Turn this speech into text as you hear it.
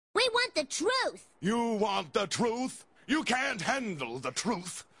the truth. You want the truth? You can't handle the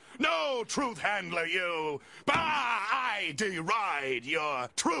truth. No truth handler, you. Bah! I deride your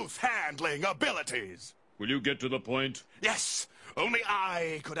truth-handling abilities. Will you get to the point? Yes, only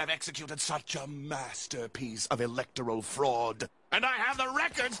I could have executed such a masterpiece of electoral fraud. And I have the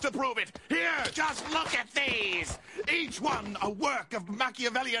records to prove it. Here, just look at these. Each one a work of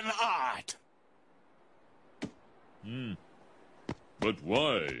Machiavellian art. But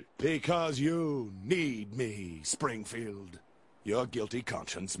why? Because you need me, Springfield. Your guilty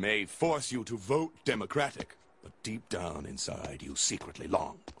conscience may force you to vote Democratic, but deep down inside you secretly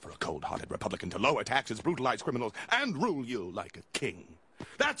long for a cold-hearted Republican to lower taxes, brutalize criminals, and rule you like a king.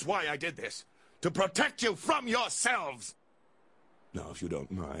 That's why I did this, to protect you from yourselves. Now, if you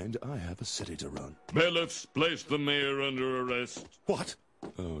don't mind, I have a city to run. Bailiffs, place the mayor under arrest. What?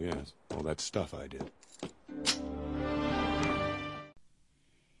 Oh, yes, all that stuff I did.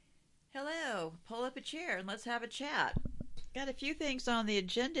 Hello, pull up a chair and let's have a chat. Got a few things on the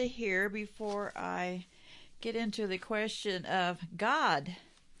agenda here before I get into the question of God.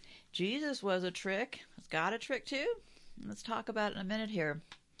 Jesus was a trick. Was God a trick too? Let's talk about it in a minute here.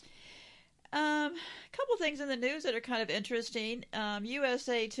 A couple things in the news that are kind of interesting.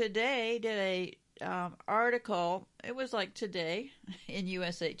 USA Today did a article. It was like today in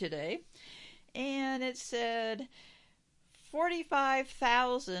USA Today, and it said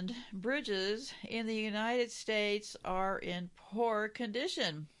 45,000 bridges in the United States are in poor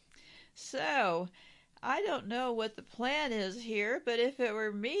condition. So, I don't know what the plan is here, but if it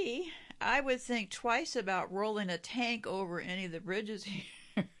were me, I would think twice about rolling a tank over any of the bridges here.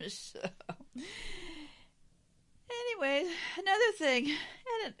 So, anyway, another thing,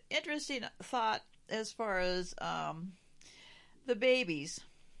 and an interesting thought as far as the babies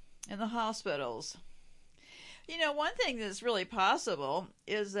in the hospitals. You know, one thing that's really possible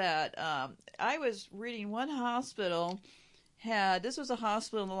is that I was reading one hospital this was a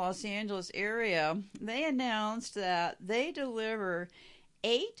hospital in the Los Angeles area. They announced that they deliver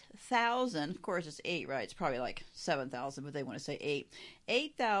 8,000, of course it's 8, right? It's probably like 7,000, but they want to say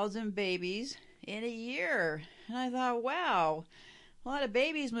 8,000 babies in a year. And I thought, wow, a lot of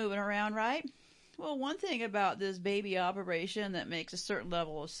babies moving around, right? Well, one thing about this baby operation that makes a certain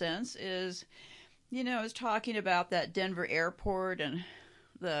level of sense is, you know, I was talking about that Denver airport and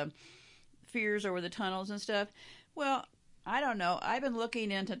the fears over the tunnels and stuff. Well, I don't know. I've been looking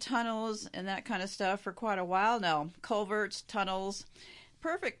into tunnels and that kind of stuff for quite a while now. Culverts, tunnels,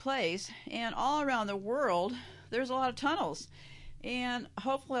 perfect place. And all around the world, there's a lot of tunnels. And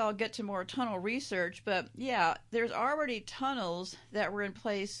hopefully I'll get to more tunnel research. But yeah, there's already tunnels that were in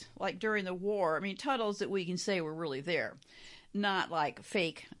place like during the war. I mean, tunnels that we can say were really there. Not like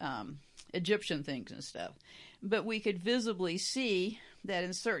fake Egyptian things and stuff. But we could visibly see that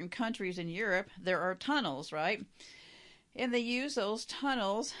in certain countries in Europe, there are tunnels, right? And they use those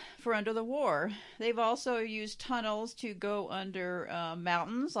tunnels for under the war. They've also used tunnels to go under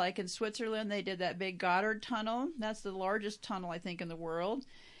mountains. Like in Switzerland, they did that big Gotthard tunnel. That's the largest tunnel, I think, in the world.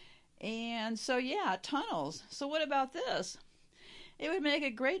 And so, yeah, tunnels. So what about this? It would make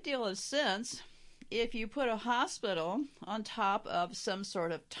a great deal of sense if you put a hospital on top of some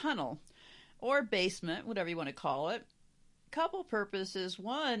sort of tunnel or basement, whatever you want to call it. Couple purposes.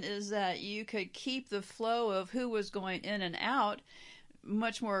 One is that you could keep the flow of who was going in and out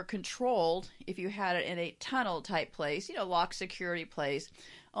much more controlled if you had it in a tunnel type place, you know, locked security place.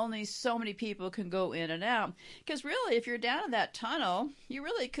 Only so many people can go in and out. Because really, if you're down in that tunnel, you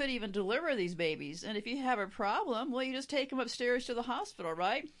really could even deliver these babies. And if you have a problem, well, you just take them upstairs to the hospital,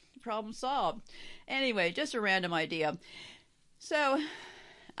 right? Problem solved. Anyway, just a random idea. So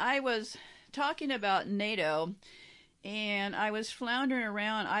I was talking about NATO, and I was floundering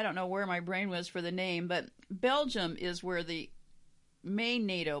around. I don't know where my brain was for the name, but Belgium is where the main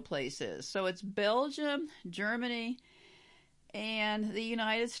NATO place is. So it's Belgium, Germany, and the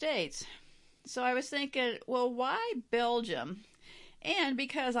United States. So I was thinking, well, why Belgium? And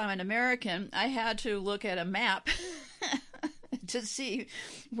because I'm an American, I had to look at a map to see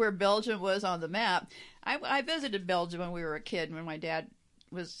where Belgium was on the map. I visited Belgium when we were a kid, when my dad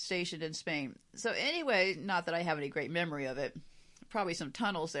was stationed in Spain. So anyway, not that I have any great memory of it. Probably some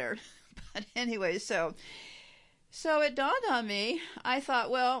tunnels there. But anyway, so it dawned on me. I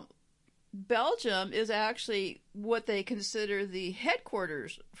thought, well, Belgium is actually what they consider the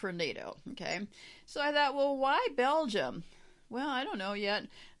headquarters for NATO. Okay. So I thought, well, why Belgium? Well, I don't know yet.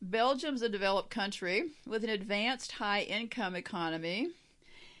 Belgium's a developed country with an advanced high-income economy.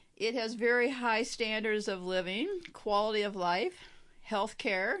 It has very high standards of living, quality of life, health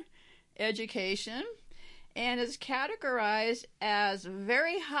care, education, and is categorized as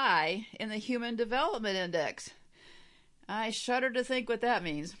very high in the Human Development Index. I shudder to think what that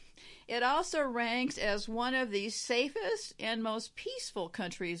means. It also ranks as one of the safest and most peaceful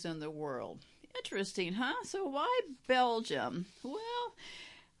countries in the world. Interesting, huh? So why Belgium? Well,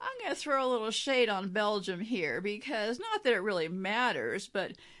 I'm going to throw a little shade on Belgium here because not that it really matters,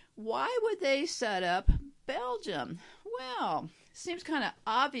 but why would they set up Belgium? Well, seems kind of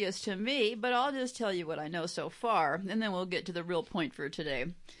obvious to me, but I'll just tell you what I know so far, and then we'll get to the real point for today.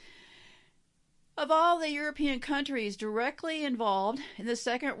 Of all the European countries directly involved in the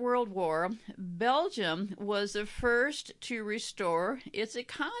Second World War, Belgium was the first to restore its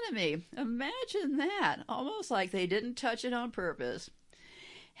economy. Imagine that, almost like they didn't touch it on purpose.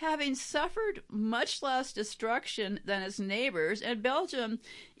 Having suffered much less destruction than its neighbors, and Belgium,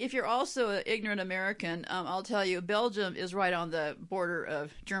 if you're also an ignorant American, I'll tell you, Belgium is right on the border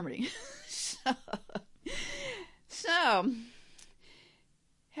of Germany. So,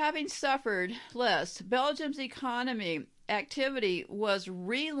 having suffered less, Belgium's economy activity was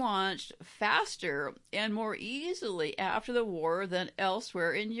relaunched faster and more easily after the war than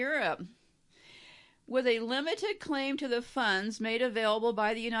elsewhere in Europe. With a limited claim to the funds made available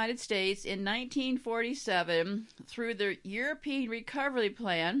by the United States in 1947 through the European Recovery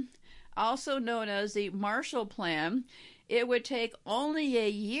Plan, also known as the Marshall Plan, it would take only a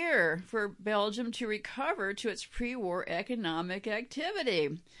year for Belgium to recover to its pre-war economic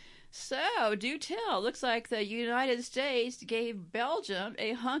activity. So, do tell, looks like the United States gave Belgium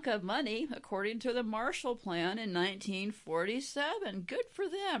a hunk of money according to the Marshall Plan in 1947. Good for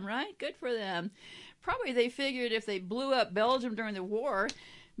them, right? Good for them. Probably they figured if they blew up Belgium during the war,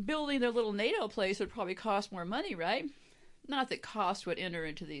 building their little NATO place would probably cost more money, right? Not that cost would enter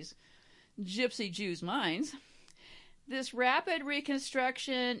into these gypsy Jews' minds. This rapid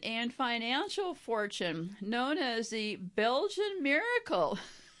reconstruction and financial fortune, known as the Belgian Miracle,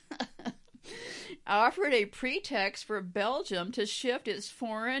 offered a pretext for Belgium to shift its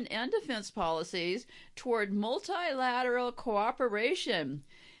foreign and defense policies toward multilateral cooperation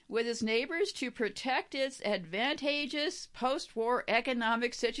with its neighbors to protect its advantageous post-war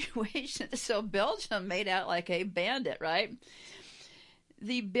economic situation. So Belgium made out like a bandit, right?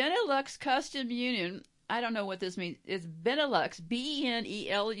 The Benelux Customs Union, I don't know what this means. It's Benelux,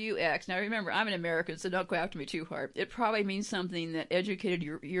 B-E-N-E-L-U-X. Now remember, I'm an American, so don't go after me too hard. It probably means something that educated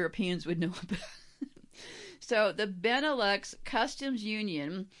Europeans would know about. So the Benelux Customs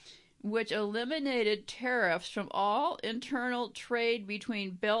Union, which eliminated tariffs from all internal trade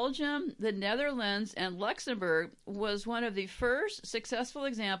between Belgium, the Netherlands, and Luxembourg, was one of the first successful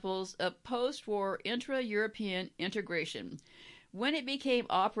examples of post-war intra-European integration when it became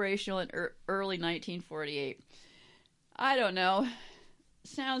operational in early 1948. I don't know.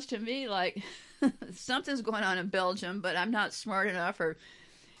 Sounds to me like something's going on in Belgium, but I'm not smart enough or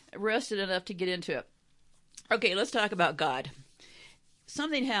rested enough to get into it. Okay, let's talk about God.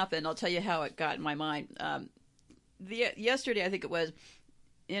 Something happened. I'll tell you how it got in my mind. Yesterday, I think it was,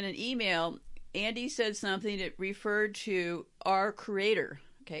 in an email, Andy said something that referred to our Creator.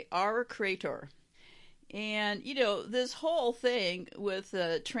 Okay, our Creator. And, you know, this whole thing with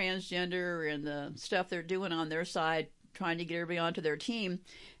transgender and the stuff they're doing on their side, trying to get everybody onto their team,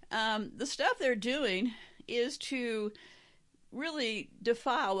 the stuff they're doing is to really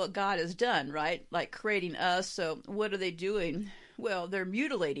defile what God has done, right? Like creating us. So what are they doing? Well, they're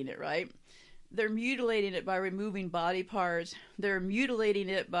mutilating it, right? They're mutilating it by removing body parts. They're mutilating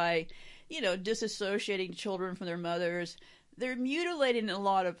it by, you know, disassociating children from their mothers. They're mutilating in a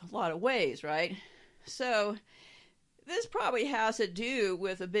lot of ways, right? So this probably has to do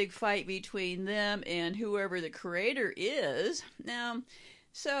with a big fight between them and whoever the Creator is. Now,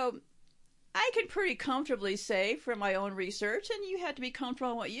 so I can pretty comfortably say from my own research, and you have to be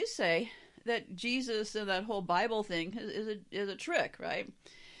comfortable in what you say, that Jesus and that whole Bible thing is a trick, right?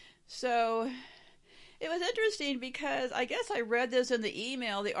 So it was interesting because I guess I read this in the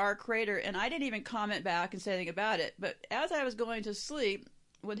email, the Our Creator, and I didn't even comment back and say anything about it. But as I was going to sleep,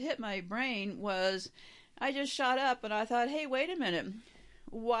 what hit my brain was I just shot up and I thought, hey, wait a minute.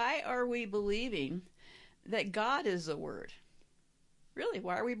 Why are we believing that God is the Word? Really,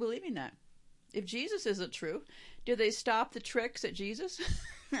 why are we believing that? If Jesus isn't true, did they stop the tricks at Jesus?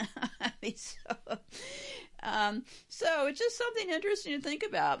 I mean, so it's just something interesting to think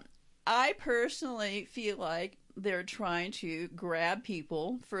about. I personally feel like they're trying to grab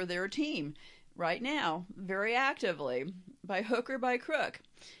people for their team right now, very actively, by hook or by crook.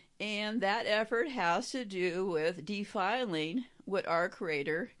 And that effort has to do with defiling what our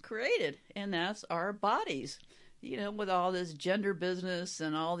Creator created, and that's our bodies. with all this gender business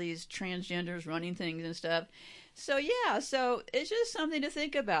and all these transgenders running things and stuff. So it's just something to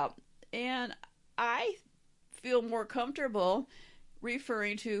think about. And I feel more comfortable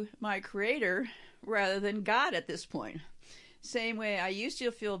referring to my creator rather than God at this point. Same way I used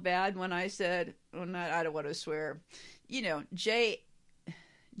to feel bad when I said, I don't want to swear, JFC.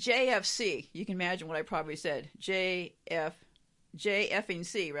 You can imagine what I probably said. JFing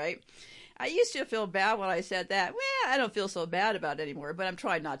C, right? I used to feel bad when I said that. Well, I don't feel so bad about it anymore, but I'm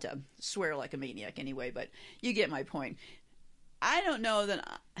trying not to swear like a maniac anyway, but you get my point. I don't know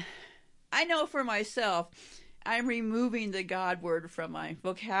that I know for myself, I'm removing the God word from my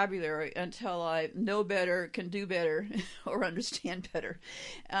vocabulary until I know better, can do better, or understand better.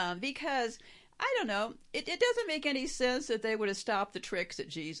 Because, I don't know, it doesn't make any sense that they would have stopped the tricks at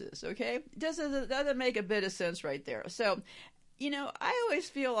Jesus, okay? It doesn't make a bit of sense right there. So, I always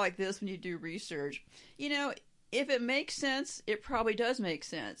feel like this when you do research. If it makes sense, it probably does make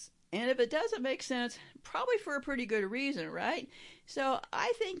sense. And if it doesn't make sense, probably for a pretty good reason, right? So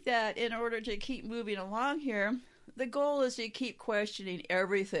I think that in order to keep moving along here, the goal is to keep questioning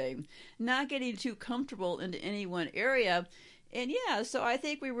everything, not getting too comfortable into any one area. And so I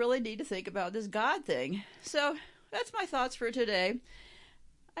think we really need to think about this God thing. So that's my thoughts for today.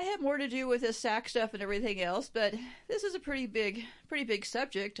 I have more to do with this sack stuff and everything else, but this is a pretty big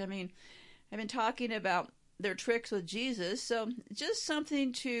subject. I mean, I've been talking about their tricks with Jesus, so just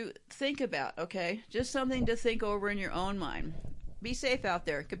something to think about, okay? Just something to think over in your own mind. Be safe out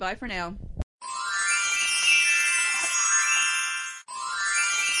there. Goodbye for now.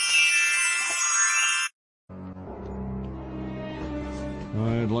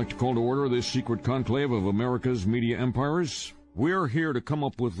 I'd like to call to order this secret conclave of America's media empires. We're here to come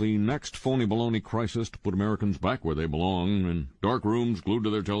up with the next phony baloney crisis to put Americans back where they belong, in dark rooms glued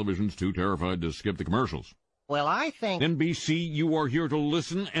to their televisions, too terrified to skip the commercials. Well, I think... NBC, you are here to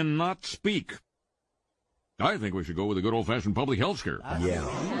listen and not speak. I think we should go with a good old-fashioned public health scare. Yeah.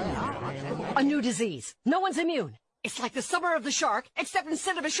 A new disease. No one's immune. It's like the summer of the shark, except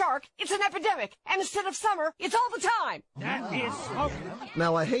instead of a shark, it's an epidemic. And instead of summer, it's all the time. That is smoke.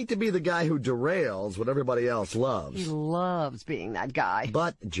 Now, I hate to be the guy who derails what everybody else loves. He loves being that guy.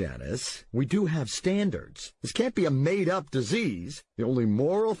 But, Janice, we do have standards. This can't be a made-up disease. The only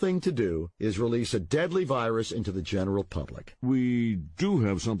moral thing to do is release a deadly virus into the general public. We do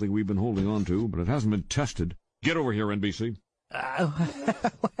have something we've been holding on to, but it hasn't been tested. Get over here, NBC.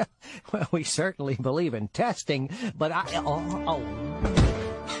 Well, we certainly believe in testing, but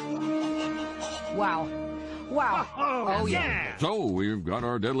Wow. Oh, yeah. So, we've got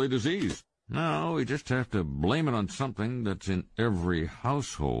our deadly disease. Now, we just have to blame it on something that's in every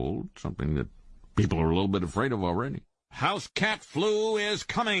household, something that people are a little bit afraid of already. House cat flu is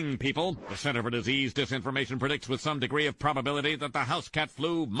coming, people. The Center for Disease Disinformation predicts with some degree of probability that the house cat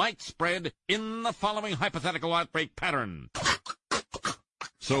flu might spread in the following hypothetical outbreak pattern.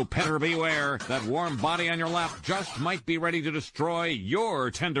 So petter beware, that warm body on your lap just might be ready to destroy your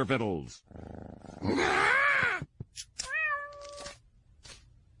tender fiddles.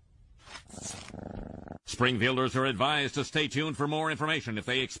 Springfielders are advised to stay tuned for more information if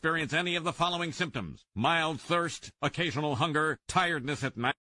they experience any of the following symptoms: mild thirst, occasional hunger, tiredness at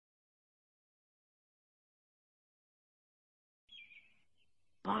night.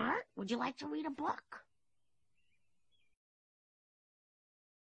 Bart, would you like to read a book?